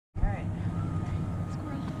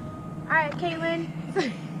Alright, Caitlin.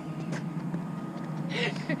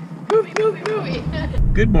 movie.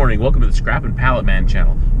 Good morning, welcome to the Scrap and Pallet Man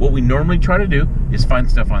channel. What we normally try to do is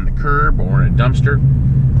find stuff on the curb or in a dumpster,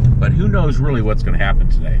 but who knows really what's going to happen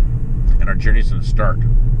today. And our journey's going to start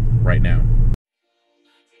right now.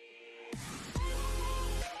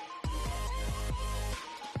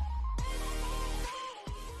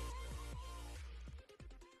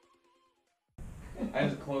 I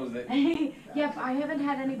just closed it. Yep, I haven't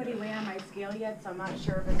had anybody lay on my scale yet, so I'm not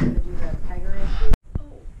sure if it's going to do the pegger issue.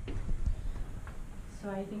 So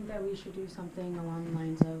I think that we should do something along the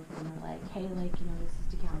lines of, you know, like, hey, like, you know, this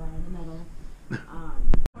is DeKalb in the middle.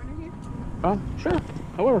 Corner here? Oh, sure.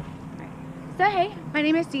 However. Right. So hey, my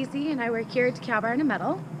name is Cece, and I work here at DeKalb Iron and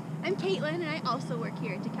Metal. I'm Caitlin, and I also work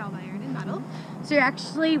here at DeKalb Iron and Metal. So you're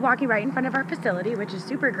actually walking right in front of our facility, which is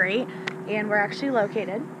super great, and we're actually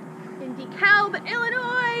located In DeKalb,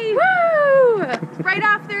 Illinois! Woo! It's right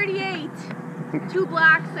off 38. 2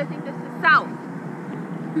 blocks, I think this is south.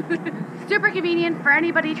 Super convenient for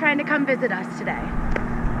anybody trying to come visit us today.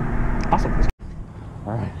 Awesome.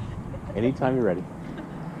 All right. Anytime you're ready.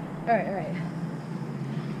 All right.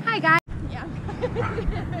 Hi, guys. Yeah.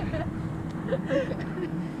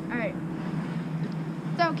 All right.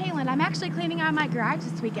 So, Caitlin, I'm actually cleaning out my garage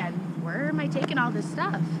this weekend. Where am I taking all this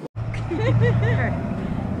stuff?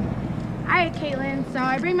 Alright, Caitlin, so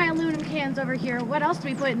I bring my aluminum cans over here. What else do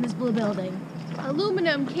we put in this blue building?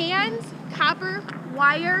 Aluminum cans, copper,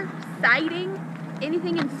 wire, siding,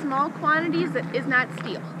 anything in small quantities that is not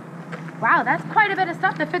steel. Wow, that's quite a bit of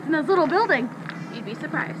stuff that fits in this little building. You'd be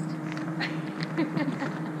surprised.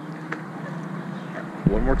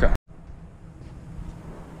 One more time.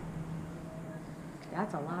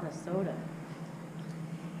 That's a lot of soda.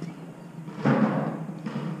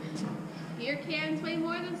 Beer cans weigh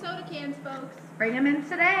more than soda cans, folks. Bring them in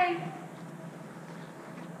today.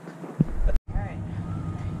 Alright.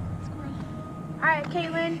 Alright,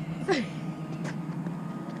 Caitlin.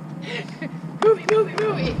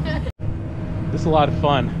 Movie. This is a lot of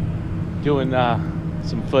fun doing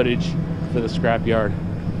some footage for the Scrapyard.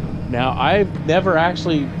 Now, I've never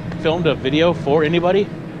actually filmed a video for anybody,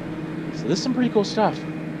 so this is some pretty cool stuff.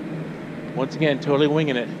 Once again, totally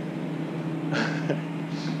winging it.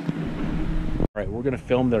 All right, we're gonna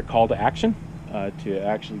film their call to action to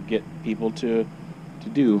actually get people to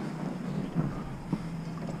do.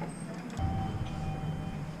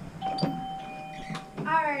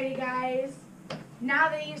 Alrighty, guys. Now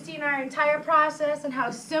that you've seen our entire process and how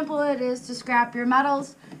simple it is to scrap your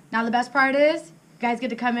metals, now the best part is, you guys get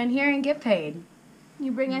to come in here and get paid.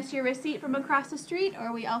 You bring us your receipt from across the street,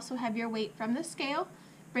 or we also have your weight from the scale.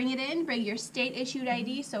 Bring it in, bring your state-issued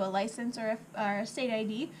ID, so a license or a state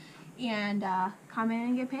ID, and come in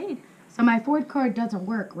and get paid. So my Ford card doesn't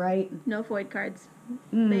work, right? No Ford cards.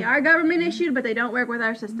 They are government issued, but they don't work with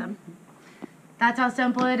our system. That's how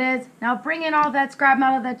simple it is. Now bring in all that scrap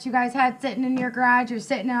metal that you guys had sitting in your garage or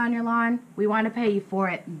sitting on your lawn. We want to pay you for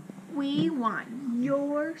it. We want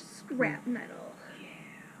your scrap metal.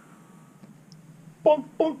 Bonk,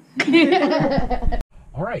 bonk.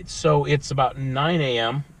 All right, so it's about 9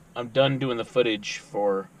 a.m. I'm done doing the footage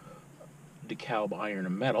for DeKalb Iron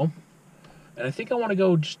and Metal, and I think I want to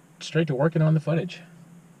go just straight to working on the footage.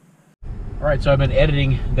 All right, so I've been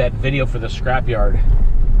editing that video for the Scrapyard,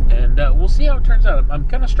 and we'll see how it turns out. I'm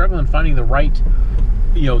kind of struggling finding the right,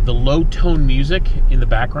 you know, the low tone music in the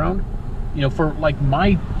background, you know, for like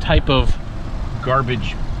my type of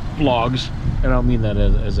garbage vlogs, and I don't mean that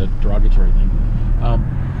as a derogatory thing.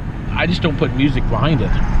 I just don't put music behind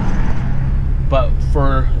it. But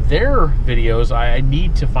for their videos, I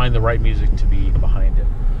need to find the right music to be behind it.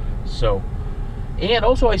 So, and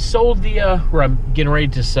also I sold the, or I'm getting ready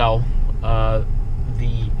to sell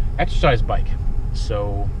the exercise bike.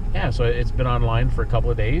 So yeah, so it's been online for a couple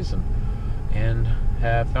of days, and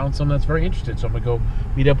have found someone that's very interested. So I'm gonna go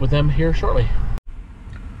meet up with them here shortly.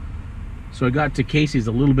 So I got to Casey's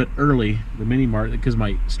a little bit early, the mini mart, because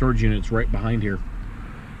my storage unit's right behind here,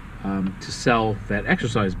 to sell that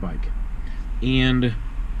exercise bike. And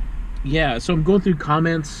yeah, so I'm going through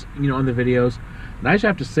comments, you know, on the videos, and I just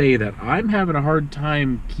have to say that I'm having a hard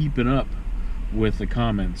time keeping up with the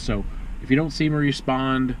comments. So if you don't see me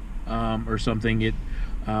respond or something, yeah,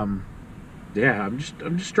 I'm just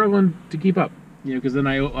struggling to keep up, you know, because then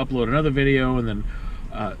I upload another video, and then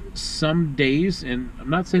some days, and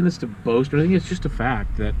I'm not saying this to boast, but I think it's just a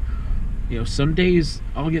fact that, you know, some days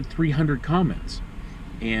I'll get 300 comments,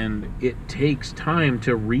 and it takes time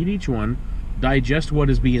to read each one, digest what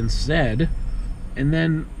is being said, and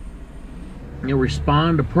then, you know,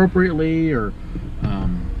 respond appropriately, or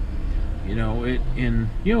know,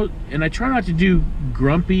 and I try not to do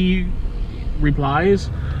grumpy replies,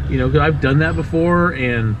 you know, because I've done that before,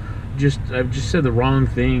 and I've just said the wrong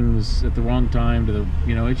things at the wrong time to the,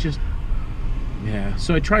 you know, it's just, yeah.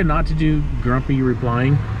 So I try not to do grumpy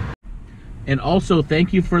replying. And also,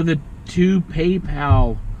 thank you for the 2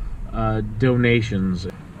 PayPal donations.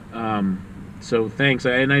 So thanks.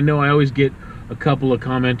 And I know I always get a couple of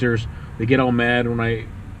commenters that get all mad when I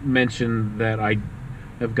mention that I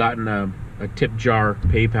have gotten a tip jar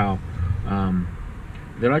PayPal.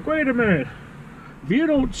 They're like, wait a minute, if you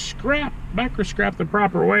don't micro scrap the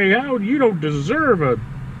proper way, you don't deserve a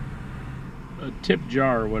tip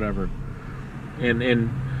jar or whatever.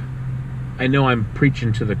 And I know I'm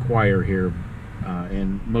preaching to the choir here,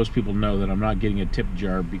 and most people know that I'm not getting a tip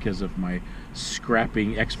jar because of my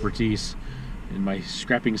scrapping expertise and my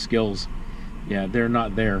scrapping skills. Yeah, they're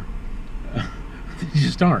not there. They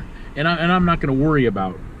just aren't. And I'm not going to worry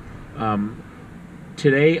about.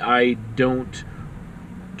 Today I don't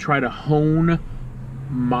try to hone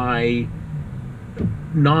my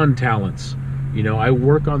non-talents. You know, I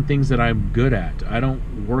work on things that I'm good at. I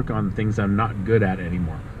don't work on things I'm not good at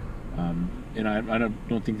anymore. And I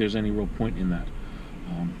don't think there's any real point in that.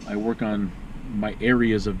 I work on my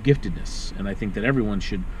areas of giftedness, and I think that everyone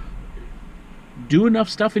should do enough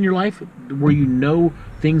stuff in your life where you know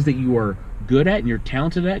things that you are good at and you're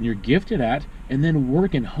talented at and you're gifted at, and then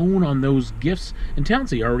work and hone on those gifts and talents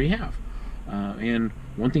that you already have. And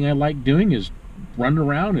one thing I like doing is running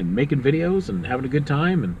around and making videos and having a good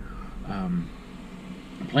time, and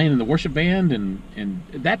playing in the worship band and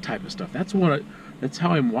that type of stuff. That's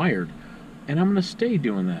how I'm wired, and I'm gonna stay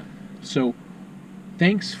doing that. So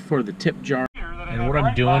thanks for the tip jar. And what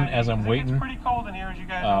I'm doing as I'm waiting for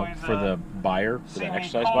the buyer for the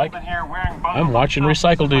exercise bike, I'm watching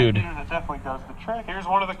Recycle Dude. That definitely does the trick. Here's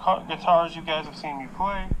one of the guitars you guys have seen me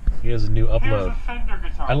play. He has a new upload.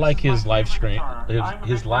 Guitar. I like his live stream.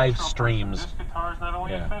 His live This streams. guitar is not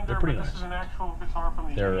only a Fender, they're pretty but nice. This is an actual guitar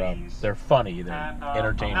from the 80s. They're funny. They're And,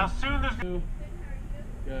 entertaining. Now soon there's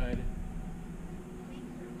Good.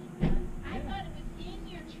 I thought it was in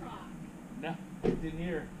your truck. No, it's in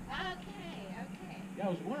here. Okay. Yeah, I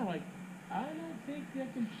was wondering, like, I don't think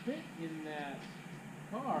that can fit in that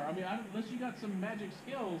car. I mean, unless you got some magic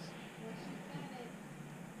skills. Well, she said it.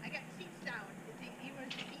 I got the seats down. Is it, you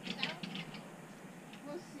want the seats down?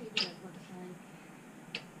 We'll see what it looks like.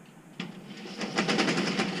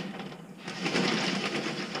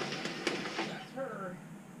 That's her.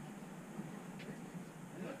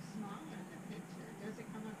 It looks small in the picture. Does it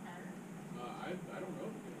come apart? I don't know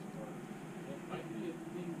if it's part. Well, it might be a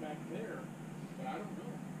thing back there, but I don't know.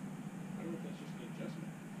 I don't know if that's just an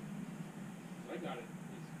adjustment. I got it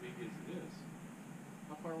as big as it is.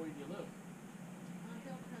 How far away do you live?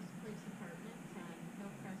 Hillcrest Place Apartments on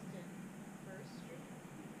Hillcrest and First Street.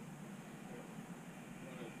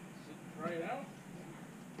 Want to sit and try it out?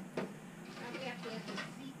 Probably have to have the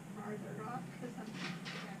seat farther off because I'm going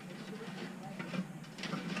to have to shoot my leg.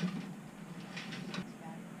 It's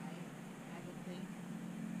got it right, I would think.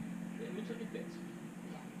 It looks like it fits.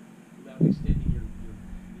 Yeah. Without extending your knees.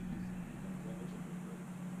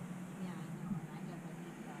 Yeah, I know, and I got my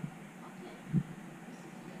knee problem. Okay, this is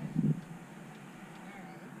good. All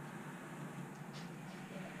right.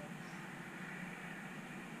 There it is.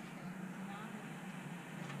 Okay, so now I'm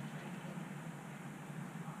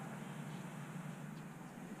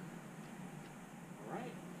All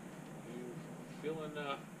right. You feeling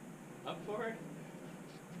up for it?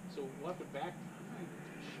 So we'll have to back. I'm not even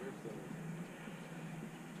sure if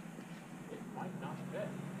it might not fit.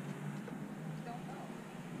 don't know.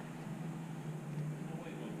 Oh,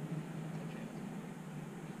 wait, well, no chance.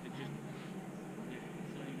 It just,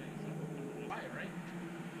 it's not even, buy it, right?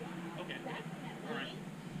 Okay. Definitely. All right.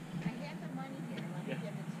 I have the money here, let me Yeah.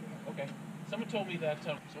 give it to you. Okay. Someone told me that,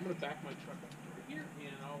 so I'm going to back my truck up over here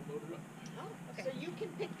and I'll load it up. Oh, okay. So you can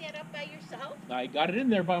pick that up by yourself? I got it in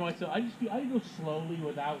there by myself. I go slowly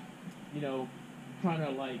without, you know, trying to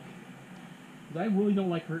like, 'cause I really don't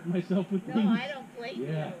like hurting myself with No, things. I don't blame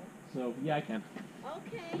Yeah. So, yeah, I can. you.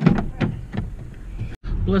 Okay.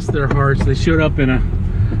 Bless their hearts, they showed up in a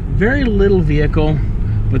very little vehicle,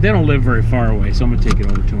 but they don't live very far away, so I'm going to take it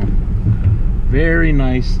over to them. Very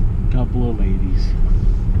nice couple of ladies.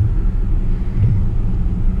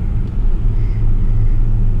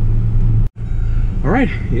 Alright,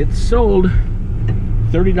 it's sold.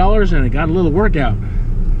 $30 and I got a little workout.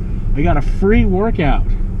 I got a free workout.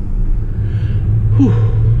 Whew.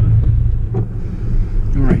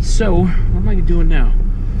 Alright, so what am I doing now?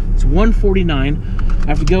 It's 1:49. I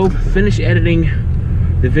have to go finish editing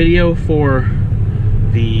the video for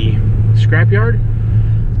the scrapyard,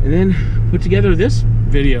 and then put together this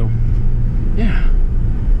video. Yeah.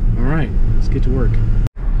 All right, let's get to work.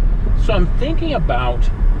 So I'm thinking about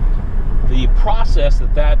the process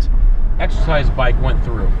that exercise bike went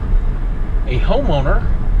through. A homeowner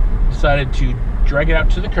decided to drag it out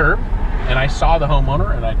to the curb, and I saw the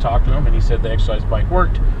homeowner and I talked to him, and he said the exercise bike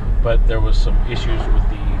worked, but there was some issues with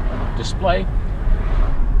the display.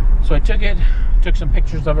 So I took it, took some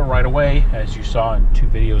pictures of it right away, as you saw in 2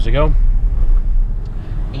 videos ago,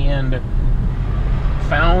 and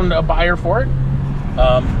found a buyer for it,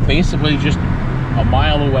 basically just a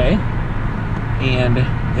mile away, and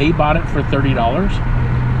they bought it for $30,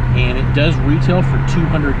 and it does retail for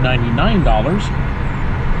 $299.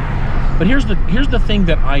 But here's the thing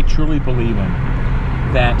that I truly believe in,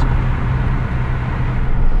 that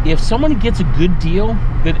if someone gets a good deal,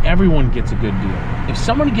 then everyone gets a good deal. If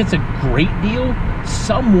someone gets a great deal,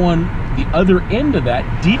 someone the other end of that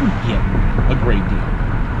didn't get a great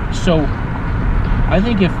deal. So I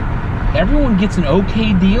think if everyone gets an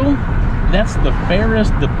okay deal, that's the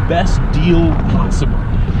fairest, the best deal possible.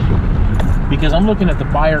 Because I'm looking at the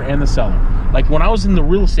buyer and the seller. Like when I was in the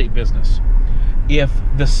real estate business, if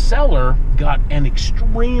the seller got an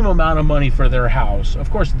extreme amount of money for their house, of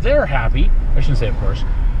course they're happy. I shouldn't say of course.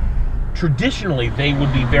 Traditionally, they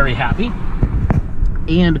would be very happy.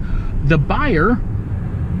 And the buyer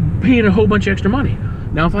paid a whole bunch of extra money.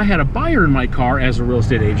 Now, if I had a buyer in my car as a real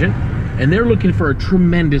estate agent, and they're looking for a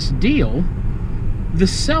tremendous deal, the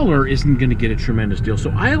seller isn't going to get a tremendous deal.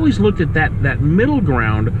 So I always looked at that middle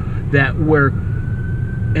ground, that where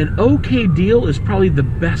an okay deal is probably the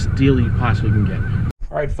best deal you possibly can get.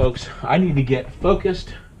 All right, folks, I need to get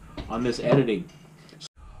focused on this editing.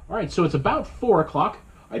 All right, so it's about 4 o'clock.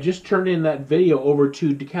 I just turned in that video over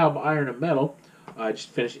to DeKalb Iron and Metal. I just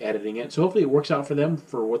finished editing it, so hopefully it works out for them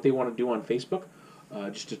for what they want to do on Facebook.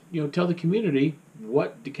 Just to tell the community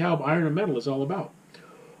what DeKalb Iron and Metal is all about.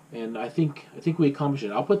 And I think we accomplished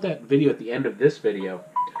it. I'll put that video at the end of this video.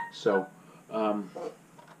 So, man,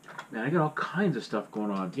 I got all kinds of stuff going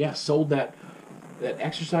on. Yeah, sold that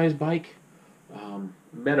exercise bike.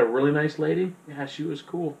 Met a really nice lady. Yeah, she was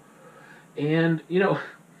cool. And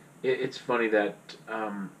it's funny that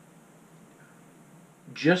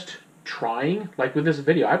just trying, like with this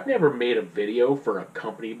video, I've never made a video for a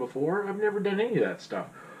company before. I've never done any of that stuff.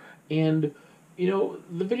 And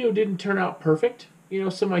the video didn't turn out perfect.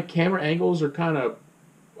 Some of my camera angles are kind of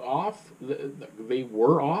off. They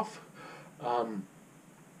were off.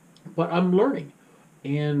 But I'm learning.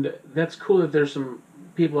 And that's cool that there's some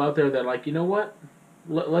people out there that are like, you know what?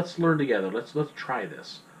 Let's learn together. Let's try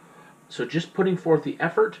this. So just putting forth the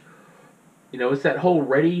effort. It's that whole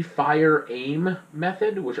ready, fire, aim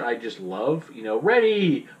method, which I just love.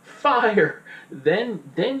 Ready, fire, then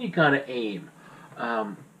you kind of aim.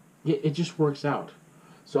 It just works out.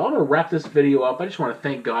 So I'm going to wrap this video up. I just want to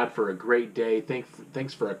thank God for a great day.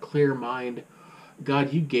 Thanks for a clear mind.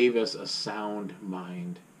 God, you gave us a sound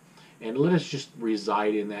mind. And let us just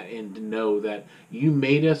reside in that and to know that you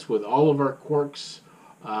made us with all of our quirks,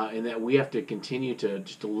 and that we have to continue to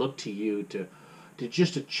look to you to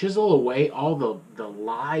chisel away all the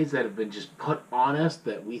lies that have been just put on us,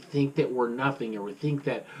 that we think that we're nothing, or we think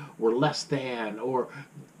that we're less than, or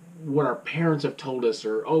what our parents have told us,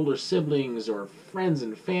 or older siblings, or friends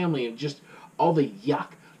and family, and just all the yuck.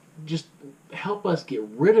 Just help us get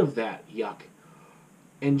rid of that yuck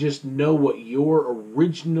and just know what your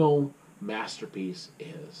original masterpiece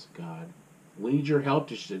is, God. We need your help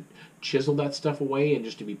just to chisel that stuff away and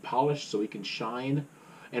just to be polished so we can shine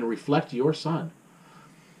and reflect your Son.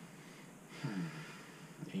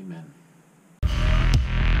 Amen.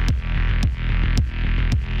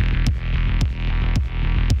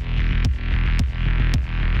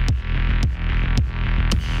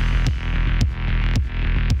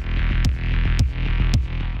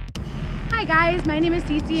 Hi guys, my name is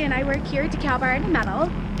Cece and I work here at DeKalb Iron and Metal.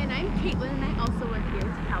 And I'm Caitlin, and I also work here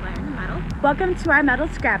at DeKalb Iron and Metal. Welcome to our metal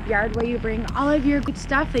scrapyard, where you bring all of your good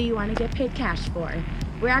stuff that you want to get paid cash for.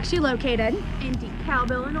 We're actually located In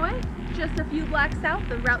DeKalb, Illinois, just a few blocks south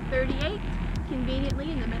of Route 38,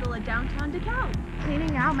 conveniently in the middle of downtown DeKalb.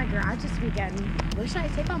 cleaning out my garage this weekend. Where should I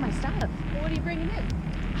take all my stuff? Well, what are you bringing in?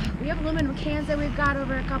 We have aluminum cans that we've got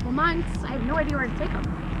over a couple months. I have no idea where to take them.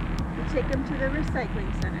 We'll take them to the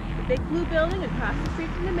recycling center, the big blue building across the street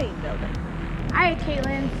from the main building. Alright,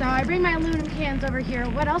 Caitlin, so I bring my aluminum cans over here.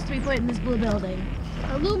 What else do we put in this blue building?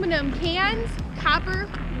 Aluminum cans, copper,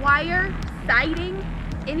 wire, siding,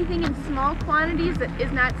 anything in small quantities that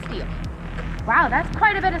is not steel. Wow, that's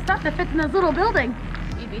quite a bit of stuff that fits in this little building.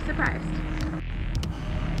 You'd be surprised.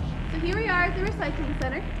 So here we are at the recycling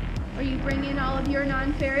center, where you bring in all of your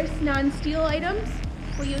non-ferrous, non-steel items.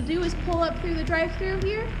 What you'll do is pull up through the drive-thru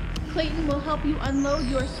here. Clayton will help you unload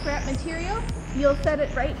your scrap material. You'll set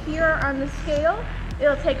it right here on the scale.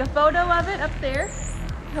 It'll take a photo of it up there.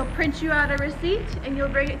 He'll print you out a receipt and you'll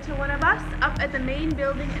bring it to one of us up at the main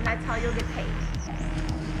building, and that's how you'll get paid.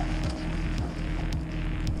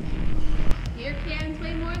 Beer cans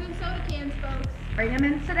weigh more than soda cans, folks. Bring them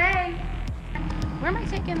in today. Where am I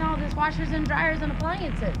taking all this washers and dryers and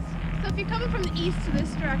appliances? So if you're coming from the east to this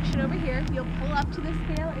direction over here, you'll pull up to the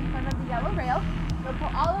scale in front of the yellow rail. You'll pull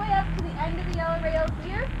all the way up to the end of the yellow rail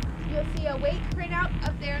here. You'll see a weight printout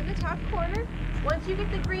up there in the top corner. Once you get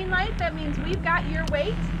the green light, that means we've got your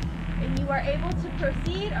weight, and you are able to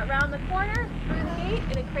proceed around the corner through the gate,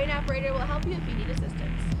 and a crane operator will help you if you need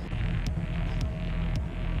assistance.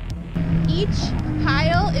 Each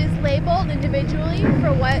pile is labeled individually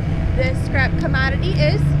for what the scrap commodity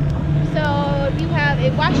is. So if you have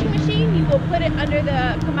a washing machine, you will put it under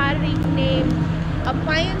the commodity named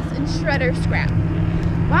appliance and shredder scrap.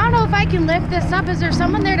 Well, I don't know if I can lift this up. Is there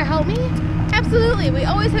someone there to help me? Absolutely. We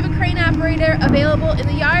always have a crane operator available in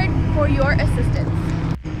the yard for your assistance.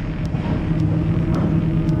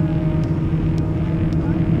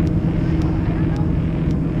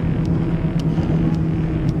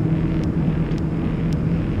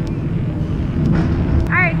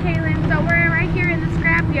 Alright, Kaylin, so we're right here in the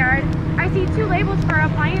scrapyard. I see 2 labels for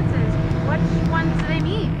appliances. Which ones do they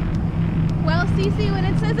mean? Well, Cece, when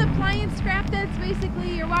it says appliance scrap, that's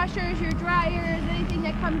basically your washers, your dryers, anything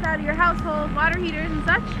that comes out of your household, water heaters and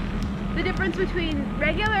such. The difference between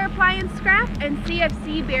regular appliance scrap and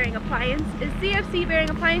CFC bearing appliance is CFC bearing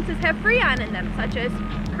appliances have Freon in them, such as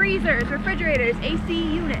freezers, refrigerators, AC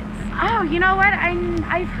units. Oh, you know what?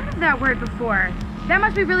 I've heard of that word before. That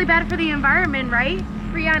must be really bad for the environment, right?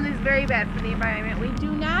 Freon is very bad for the environment. We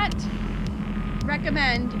do not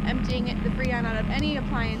recommend emptying the Freon out of any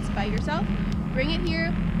appliance by yourself. Bring it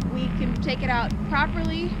here. We can take it out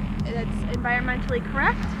properly. That's environmentally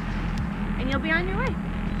correct, and you'll be on your way.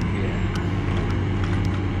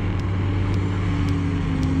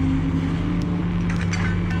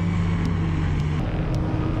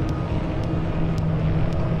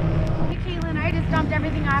 Hey, Kaylin, I just dumped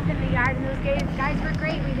everything off in the yard, and those guys were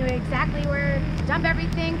great. We knew exactly where to dump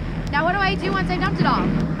everything. Now what do I do once I dumped it all?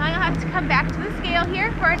 Now you'll have to come back to the scale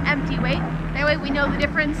here for an empty weight. That way we know the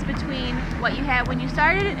difference between what you had when you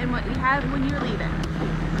started and what you have when you're leaving.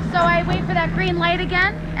 So I wait for that green light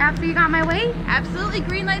again after you got my weight? Absolutely.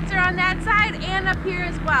 Green lights are on that side and up here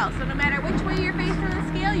as well. So no matter which way you're facing the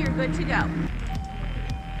scale, you're good to go.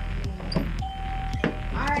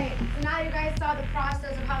 Alright, so now you guys saw the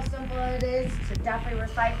process of how simple it is to definitely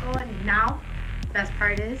recycle, and now the best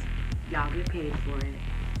part is y'all get paid for it.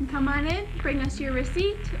 Come on in, bring us your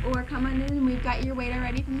receipt, or come on in and we've got your weight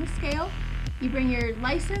already from the scale. You bring your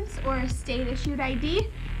license or a state issued ID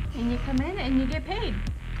and you come in and you get paid.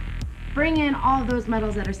 Bring in all those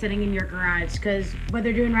metals that are sitting in your garage, because what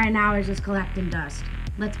they're doing right now is just collecting dust.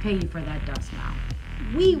 Let's pay you for that dust now.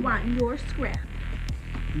 We want your scrap.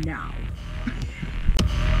 Now.